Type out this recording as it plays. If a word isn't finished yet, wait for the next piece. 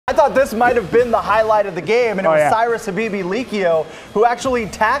thought this might have been the highlight of the game, and it was Cyrus Habibi-Likio who actually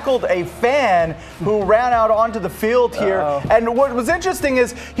tackled a fan who ran out onto the field here. And what was interesting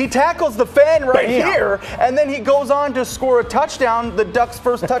is he tackles the fan right here, and then he goes on to score a touchdown, the Ducks'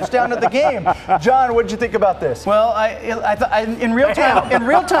 first touchdown of the game. John, what did you think about this? Well, in real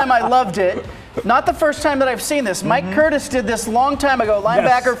time, I loved it. Not the first time that I've seen this. Mike Curtis did this long time ago.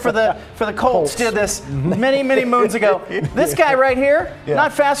 Linebacker for the Colts did this many moons ago. This guy right here,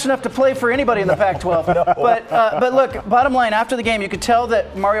 not fast enough to play for anybody in the Pac-12. But look, bottom line, after the game, you could tell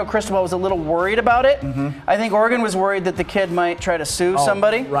that Mario Cristobal was a little worried about it. I think Oregon was worried that the kid might try to sue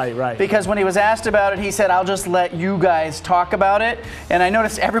somebody. Right. Because when he was asked about it, he said, "I'll just let you guys talk about it." And I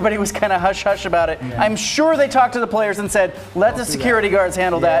noticed everybody was kind of hush-hush about it. I'm sure they talked to the players and said, "Let the security guards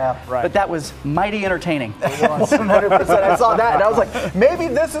handle that." But that was mighty entertaining. 100%. I saw that, and I was like, maybe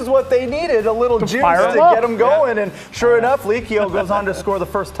this is what they needed, a little juice to get them going. And sure enough, Likio goes on to score the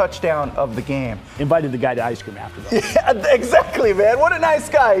first touchdown of the game. Invited the guy to ice cream after that. Yeah, exactly, man. What a nice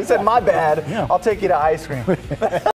guy. He said, "My bad. I'll take you to ice cream."